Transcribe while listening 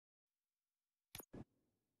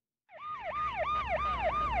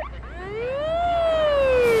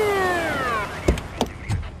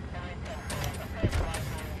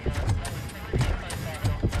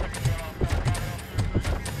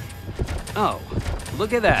Oh,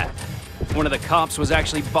 look at that. One of the cops was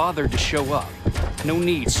actually bothered to show up. No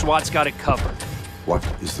need, SWAT's got it covered. What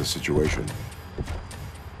is the situation?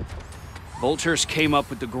 Vultures came up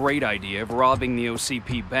with the great idea of robbing the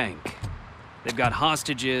OCP bank. They've got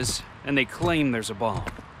hostages, and they claim there's a bomb.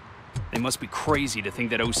 They must be crazy to think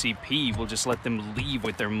that OCP will just let them leave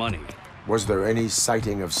with their money. Was there any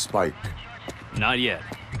sighting of Spike? Not yet.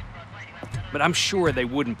 But I'm sure they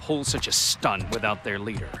wouldn't pull such a stunt without their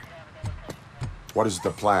leader. What is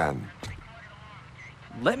the plan?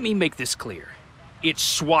 Let me make this clear. It's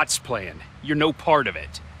SWAT's plan. You're no part of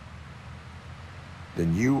it.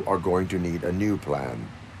 Then you are going to need a new plan.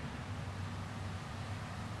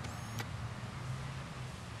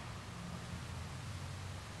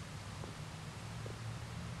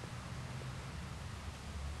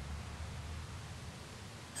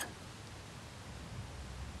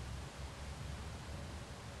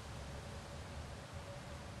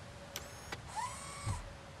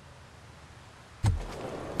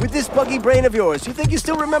 With this buggy brain of yours, you think you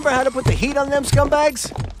still remember how to put the heat on them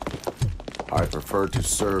scumbags? I prefer to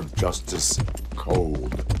serve justice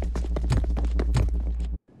cold.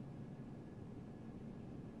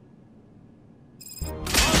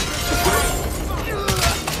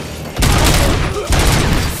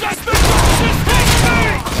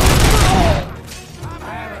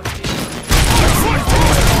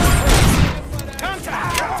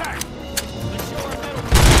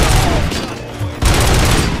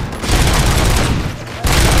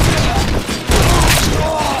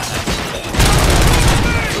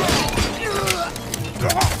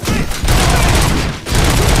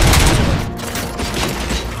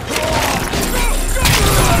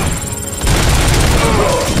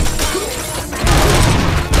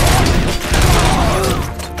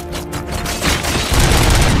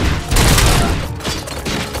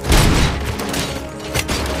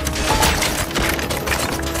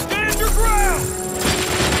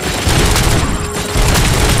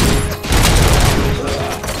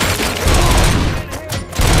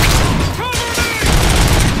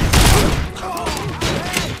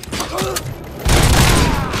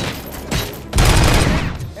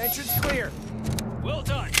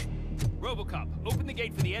 RoboCop, open the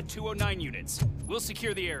gate for the Ed 209 units. We'll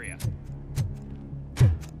secure the area.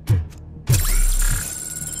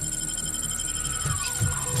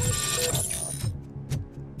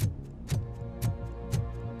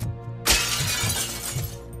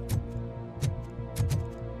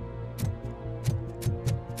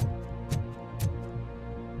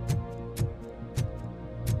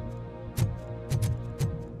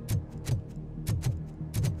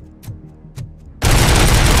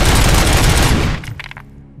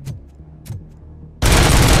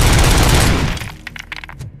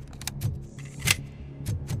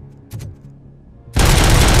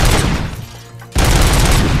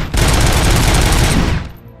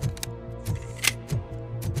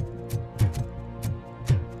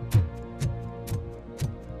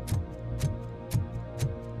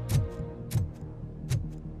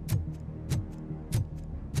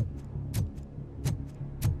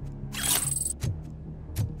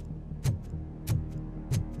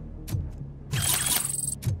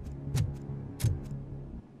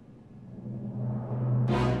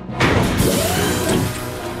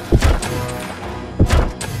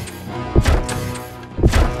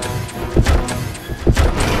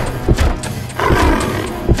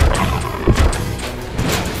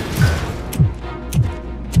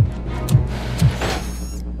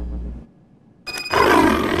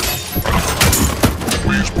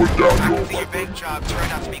 Your bank job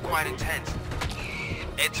turned out to be quite intense.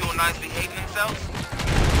 Ed 209's behaving themselves?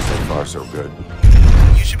 So far, so good.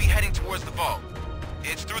 You should be heading towards the vault.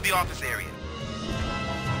 It's through the office area.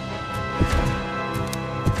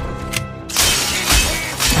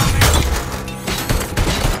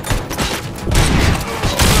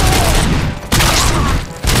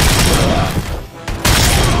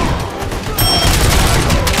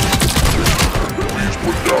 Please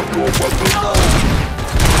put down your weapon.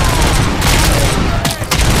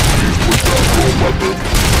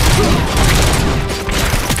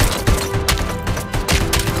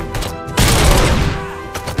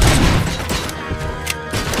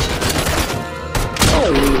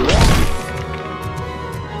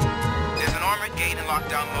 There's an armored gate in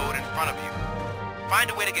lockdown mode in front of you. Find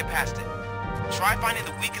a way to get past it. Try finding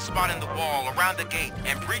the weakest spot in the wall around the gate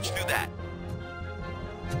and breach through that.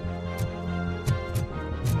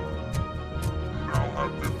 Now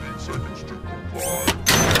have 15 seconds to comply.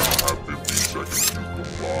 Now have 15 seconds to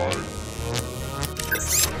comply.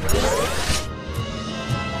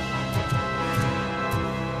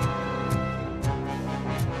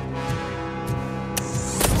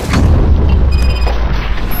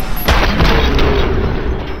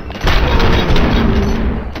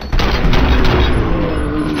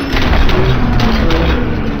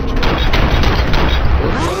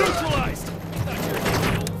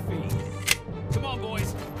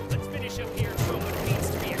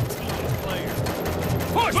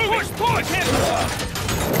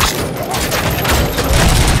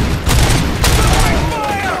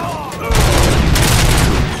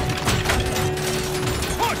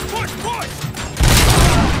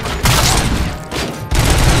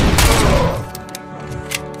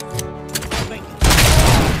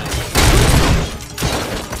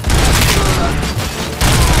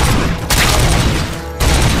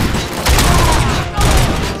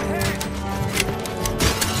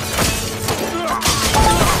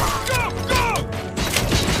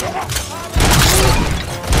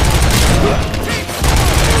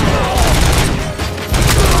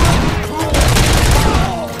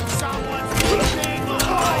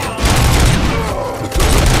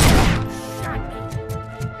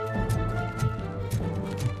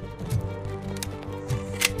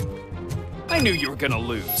 gonna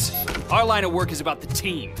lose. Our line of work is about the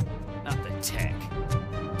team, not the tech.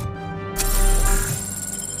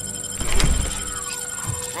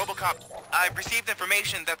 RoboCop, I've received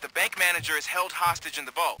information that the bank manager is held hostage in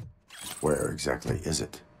the vault. Where exactly is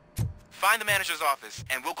it? Find the manager's office,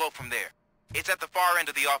 and we'll go from there. It's at the far end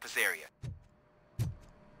of the office area.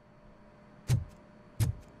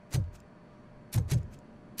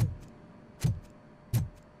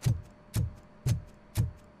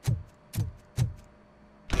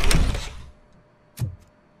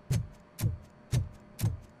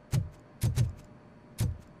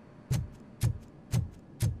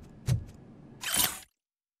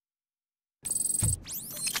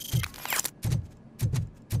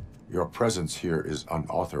 Your presence here is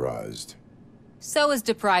unauthorized. So is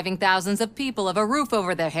depriving thousands of people of a roof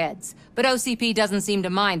over their heads. But OCP doesn't seem to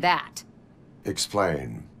mind that.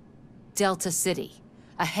 Explain. Delta City.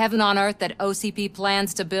 A heaven on earth that OCP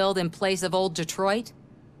plans to build in place of old Detroit?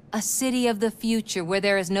 A city of the future where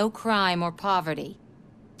there is no crime or poverty.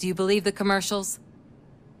 Do you believe the commercials?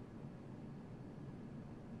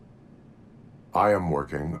 I am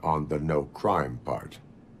working on the no crime part.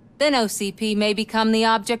 Then OCP may become the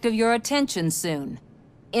object of your attention soon.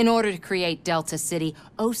 In order to create Delta City,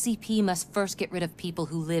 OCP must first get rid of people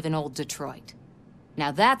who live in old Detroit.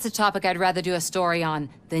 Now that's a topic I'd rather do a story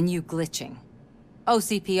on than you glitching.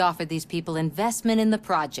 OCP offered these people investment in the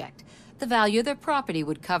project. The value of their property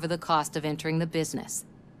would cover the cost of entering the business.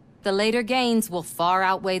 The later gains will far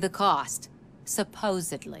outweigh the cost,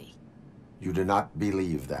 supposedly. You do not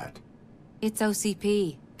believe that. It's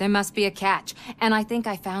OCP. There must be a catch, and I think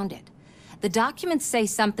I found it. The documents say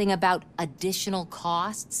something about additional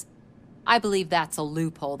costs. I believe that's a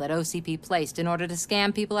loophole that OCP placed in order to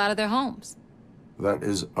scam people out of their homes. That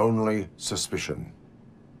is only suspicion.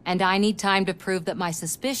 And I need time to prove that my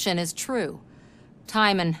suspicion is true.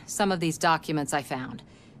 Time and some of these documents I found.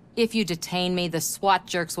 If you detain me, the SWAT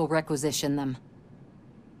jerks will requisition them.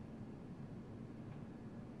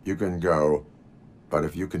 You can go, but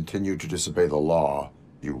if you continue to disobey the law,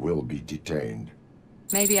 you will be detained.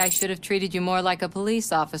 Maybe I should have treated you more like a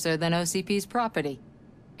police officer than OCP's property.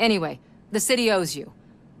 Anyway, the city owes you.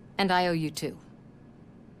 And I owe you too.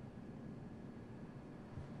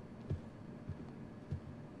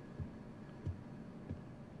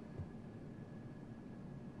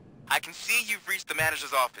 I can see you've reached the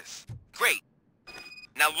manager's office. Great.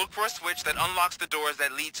 Now look for a switch that unlocks the doors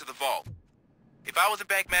that lead to the vault. If I was a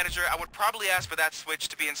bank manager, I would probably ask for that switch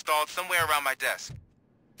to be installed somewhere around my desk.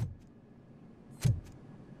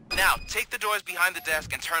 Now, take the doors behind the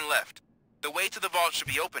desk and turn left. The way to the vault should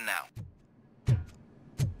be open now.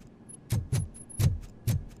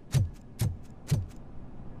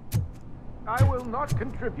 I will not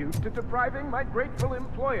contribute to depriving my grateful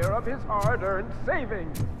employer of his hard-earned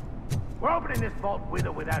savings. We're opening this vault with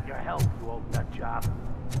or without your help, you old nut job.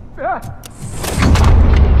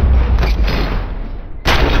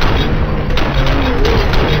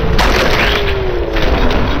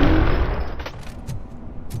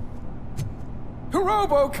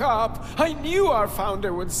 RoboCop! I knew our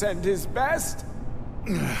founder would send his best.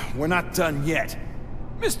 We're not done yet.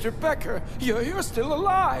 Mr. Becker, you're still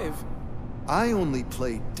alive. I only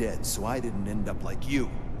played dead so I didn't end up like you,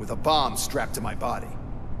 with a bomb strapped to my body.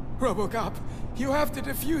 RoboCop, you have to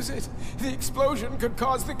defuse it. The explosion could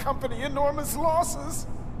cause the company enormous losses.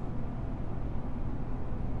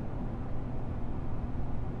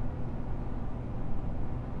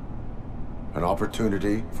 An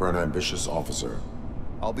opportunity for an ambitious officer.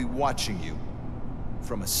 I'll be watching you,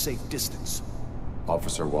 from a safe distance.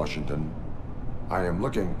 Officer Washington, I am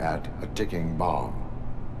looking at a ticking bomb.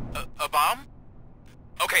 A bomb?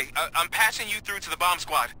 Okay, I'm passing you through to the bomb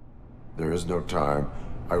squad. There is no time.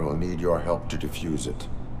 I will need your help to defuse it.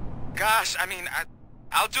 Gosh, I mean,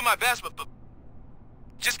 I'll do my best, but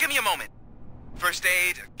just give me a moment. First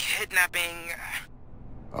aid, kidnapping...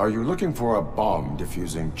 Are you looking for a bomb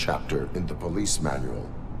defusing chapter in the police manual?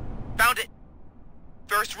 Found it!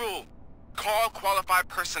 First rule, call qualified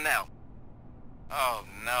personnel. Oh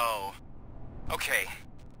no. Okay,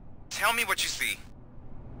 tell me what you see.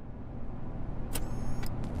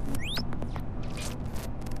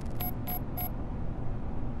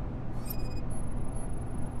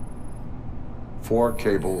 Four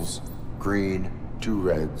cables, green, 2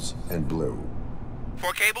 reds, and blue.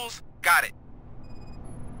 4 cables? Got it.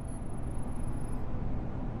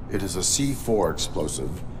 It is a C4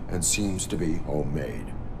 explosive and seems to be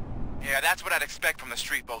homemade. Yeah, that's what I'd expect from the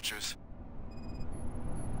street vultures.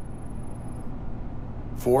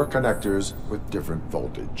 4 connectors with different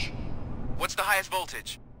voltage. What's the highest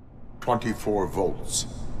voltage? 24 volts.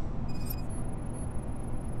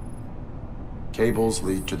 Cables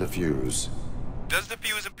lead to the fuse. Does the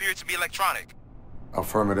fuse appear to be electronic?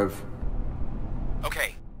 Affirmative.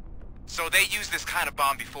 Okay. So they used this kind of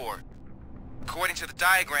bomb before. According to the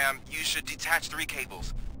diagram, you should detach 3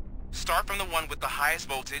 cables. Start from the one with the highest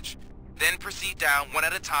voltage, then proceed down one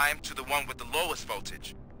at a time to the one with the lowest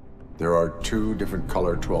voltage. There are 2 different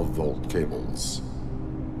color 12-volt cables.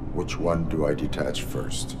 Which one do I detach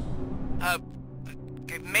first?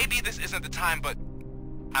 Okay, maybe this isn't the time, but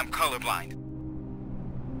I'm colorblind.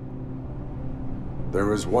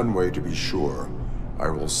 There is one way to be sure. I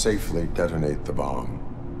will safely detonate the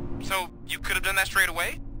bomb. So, you could have done that straight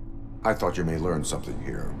away? I thought you may learn something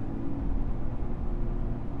here.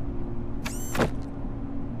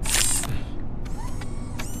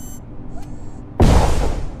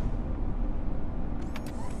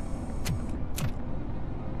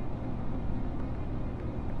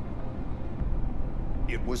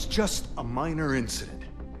 It was just a minor incident.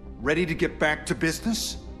 Ready to get back to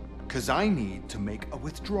business? 'Cause I need to make a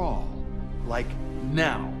withdrawal. Like,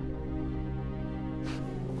 now.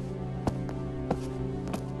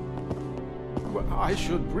 Well, I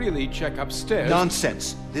should really check upstairs.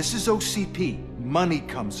 Nonsense. This is OCP. Money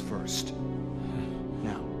comes first.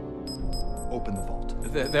 Now, open the vault.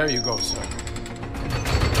 There you go, sir.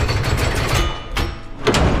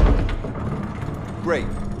 Great.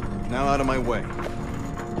 Now out of my way.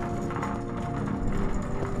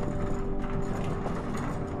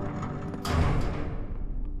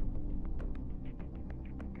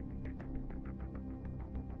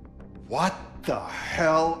 What the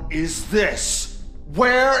hell is this?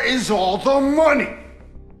 Where is all the money?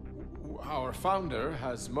 Our founder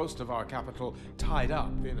has most of our capital tied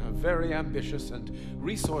up in a very ambitious and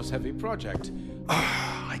resource-heavy project.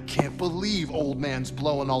 I can't believe old man's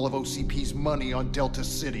blowing all of OCP's money on Delta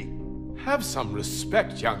City. Have some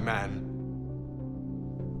respect, young man.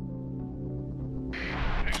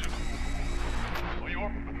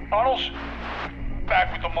 Arnold's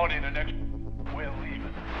back with the money in the next... We're leaving.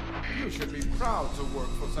 You should be proud to work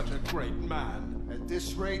for such a great man. At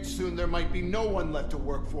this rate, soon there might be no one left to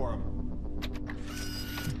work for him.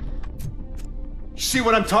 See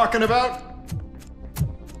what I'm talking about?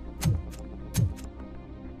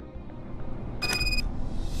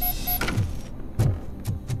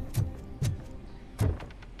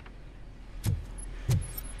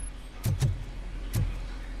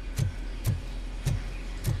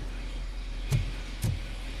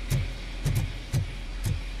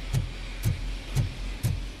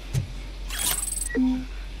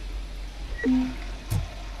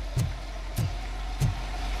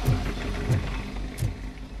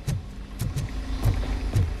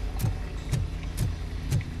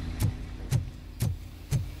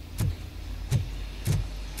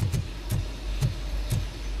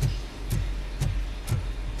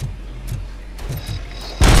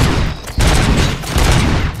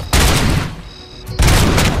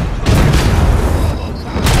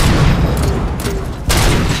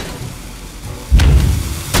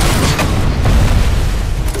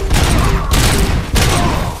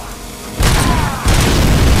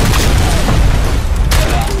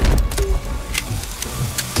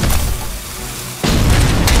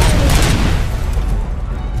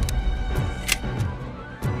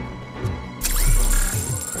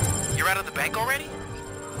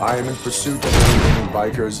 I am in pursuit of the remaining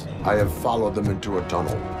bikers. I have followed them into a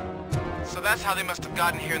tunnel. So that's how they must have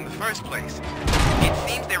gotten here in the first place. It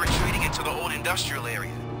seems they're retreating into the old industrial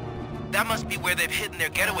area. That must be where they've hidden their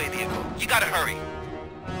getaway vehicle. You gotta hurry.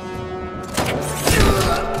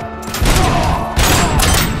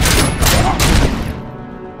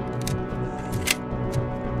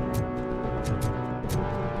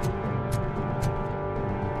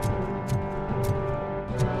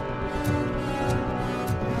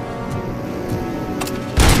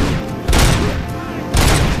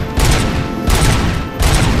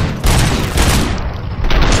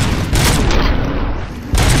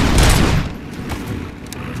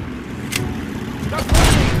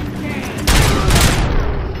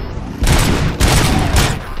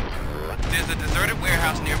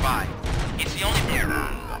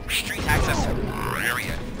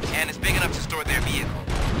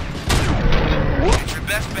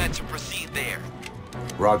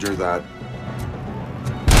 Roger that.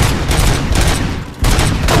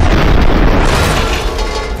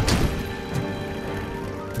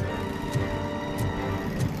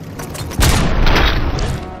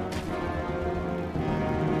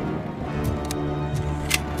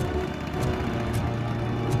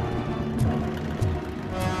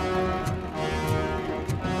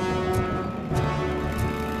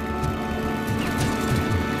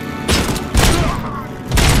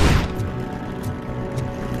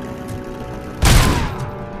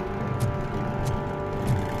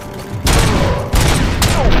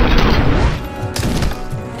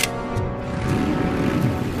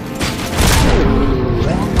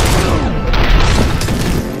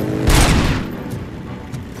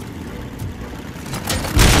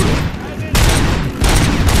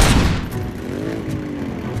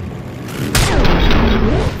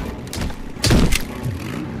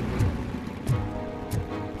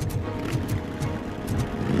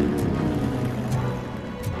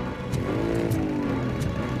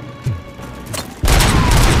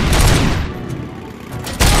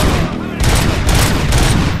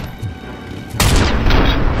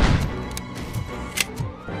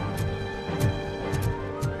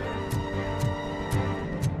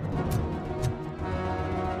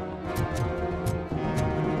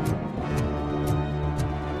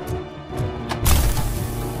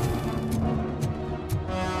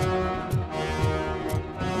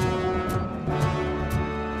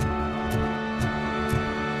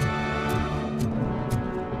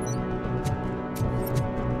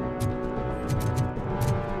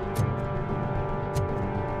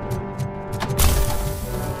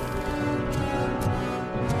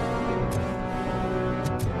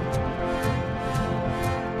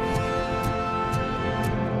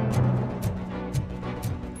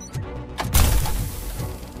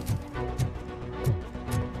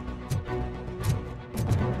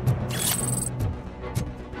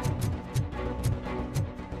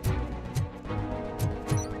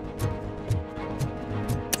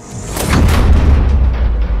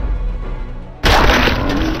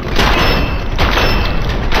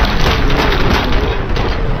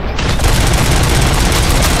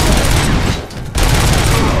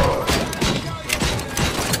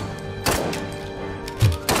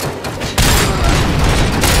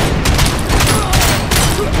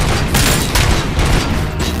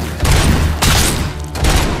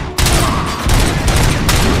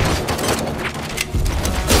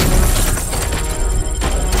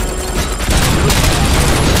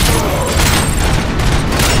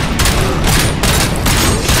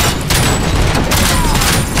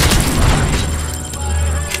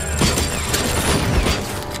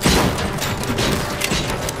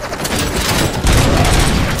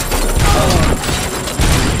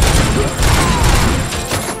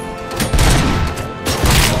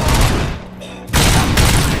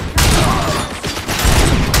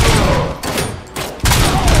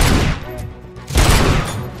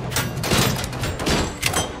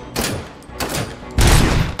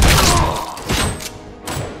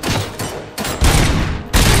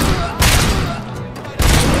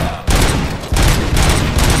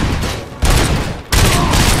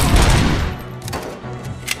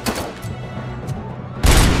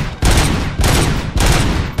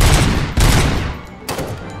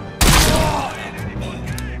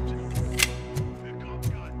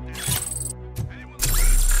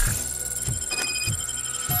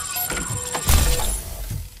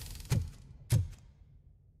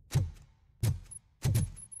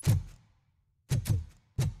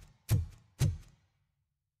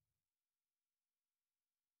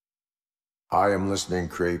 I am listening,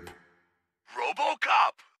 creep.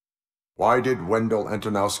 RoboCop! Why did Wendell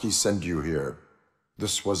Antonowski send you here?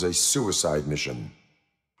 This was a suicide mission.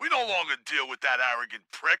 We no longer deal with that arrogant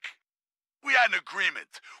prick. We had an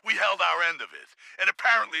agreement. We held our end of it. And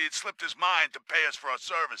apparently it slipped his mind to pay us for our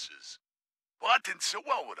services. Well, that didn't sit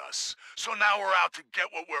well with us. So now we're out to get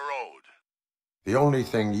what we're owed. The only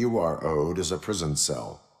thing you are owed is a prison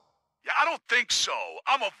cell. Yeah, I don't think so.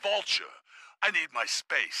 I'm a vulture. I need my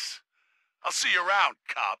space. I'll see you around,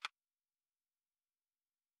 cop.